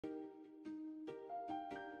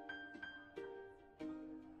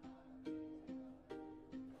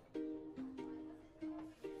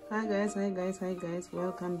Hi guys,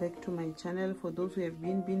 welcome back to my channel. For those who have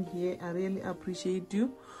been here, I really appreciate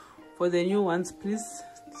you. For the new ones, please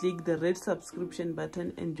click the red subscription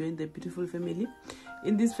button and join the beautiful family.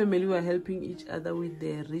 In this family, we are helping each other with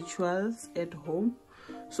the rituals at home.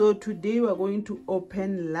 So today we are going to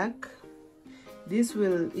open luck. This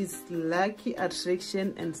is lucky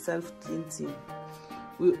attraction and self-cleansing.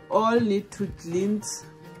 We all need to cleanse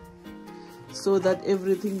so that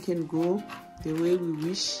everything can go the way we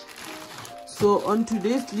wish. So on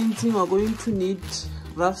today's cleansing, we're going to need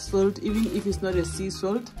rough salt, even if it's not a sea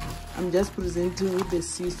salt. I'm just presenting with the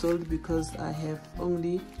sea salt because I have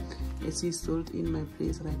only a sea salt in my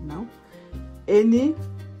place right now. Any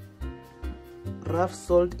rough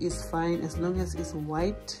salt is fine as long as it's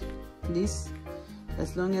white, please.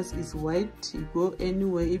 As long as it's white, you go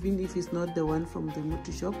anywhere, even if it's not the one from the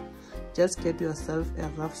Mutu shop. Just get yourself a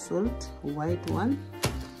rough salt, white one,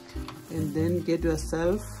 and then get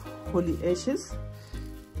yourself holy ashes.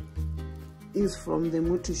 Is from the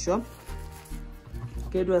Mutu shop.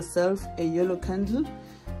 Get yourself a yellow candle.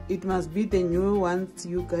 It must be the new ones,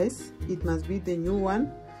 you guys. It must be the new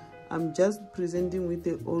one. I'm just presenting with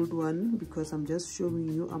the old one because I'm just showing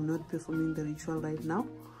you. I'm not performing the ritual right now.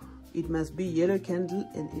 It must be yellow candle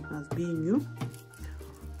and it must be new.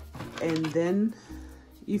 And then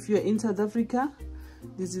if you're in South Africa,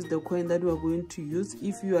 this is the coin that we're going to use.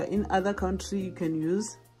 If you are in other country, you can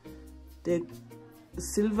use the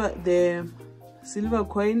silver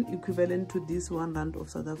coin equivalent to this R1 of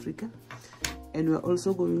South Africa. And we're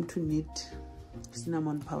also going to need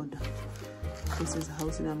cinnamon powder. This is how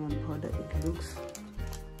cinnamon powder it looks.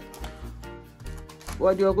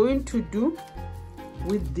 What you're going to do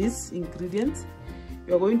with these ingredients,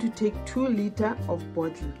 you're going to take 2 liters of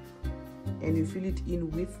bottle and you fill it in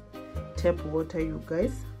with tap water, you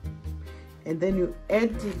guys, and then you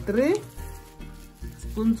add 3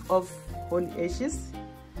 spoons of holy ashes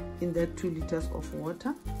in that 2 liters of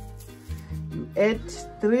water. You add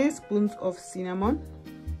 3 spoons of cinnamon,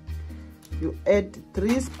 you add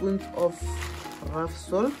 3 spoons of rough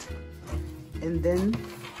salt, and then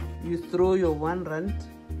you throw your R1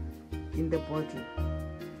 in the bottle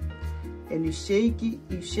and you shake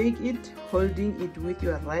it holding it with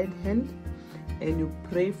your right hand, and you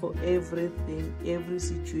pray for everything, every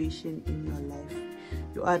situation in your life.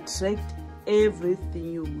 You attract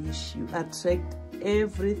everything you wish. You attract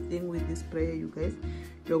everything with this prayer, you guys.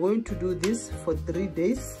 You're going to do this for 3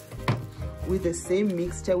 days with the same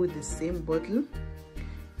mixture, with the same bottle.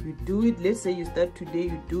 You do it, let's say you start today,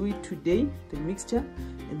 you do it today, the mixture,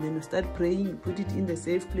 and then you start praying, you put it in the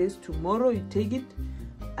safe place. Tomorrow you take it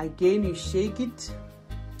again, you shake it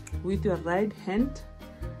with your right hand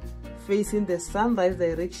facing the sunrise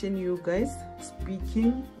direction, you guys,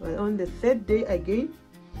 speaking. On the 3rd day again,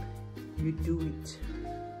 you do it.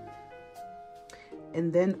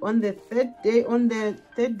 And then on the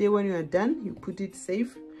 3rd day, when you are done, you put it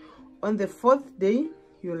safe. On the 4th day,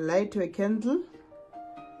 you light your candle,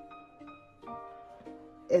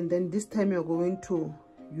 and then this time you're going to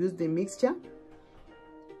use the mixture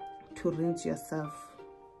to rinse yourself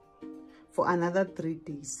for another 3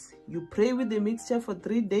 days. You pray with the mixture for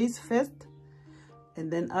 3 days first, and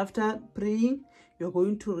then after praying, you're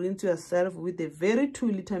going to rinse yourself with a very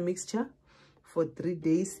 2-liter mixture for 3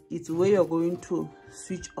 days. It's where you're going to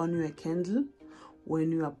switch on your candle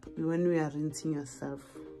when you are rinsing yourself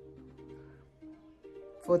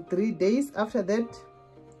for 3 days. After that,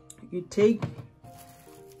 you take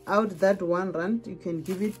out that R1. You can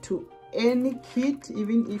give it to any kid,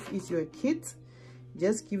 even if it's your kids.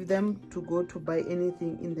 Just give them to go to buy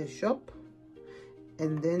anything in the shop,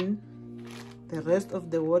 and then the rest of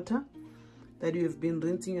the water that you have been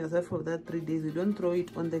rinsing yourself for that 3 days, you don't throw it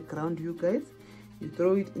on the ground, you guys. You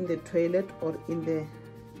throw it in the toilet or in the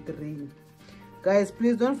drain. Guys,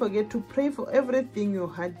 please don't forget to pray for everything your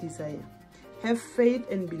heart desire. Have faith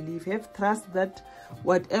and believe. Have trust that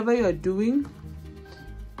whatever you're doing,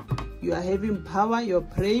 you are having power, you're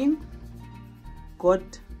praying, God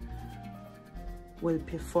will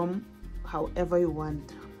perform however you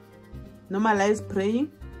want. Normalize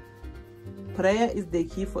praying. Prayer is the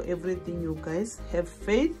key for everything, you guys. Have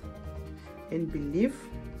faith and believe.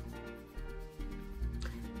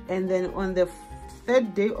 And then on the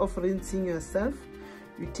 3rd day of rinsing yourself,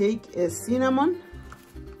 you take a cinnamon.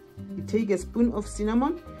 You take a spoon of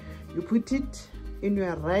cinnamon, you put it in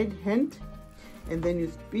your right hand, and then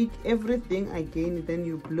you speak everything again. Then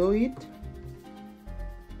you blow it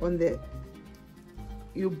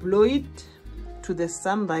to the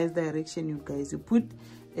sunrise direction, you guys. You put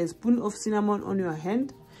a spoon of cinnamon on your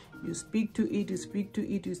hand, you speak to it, you speak to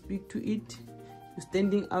it, you speak to it. You're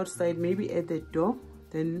standing outside, maybe at the door,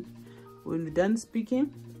 Then when you're done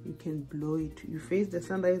speaking, you can blow it. You face the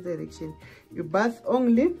sunrise direction. You bath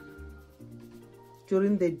only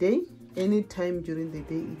during the day. Anytime during the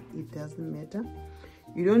day, it doesn't matter.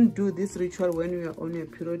 You don't do this ritual when you are on your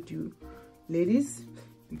period. You ladies,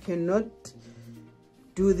 you cannot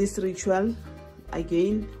do this ritual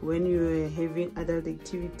again when you are having adult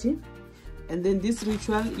activity. And then this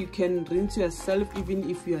ritual, you can rinse yourself even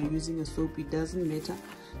if you are using a soap. It doesn't matter.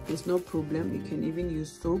 There's no problem. You can even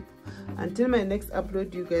use soap. Until my next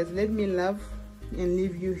upload, you guys, let me love and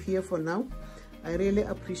leave you here for now. I really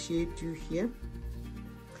appreciate you here.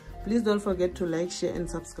 Please don't forget to like, share and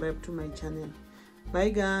subscribe to my channel. Bye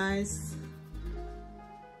guys.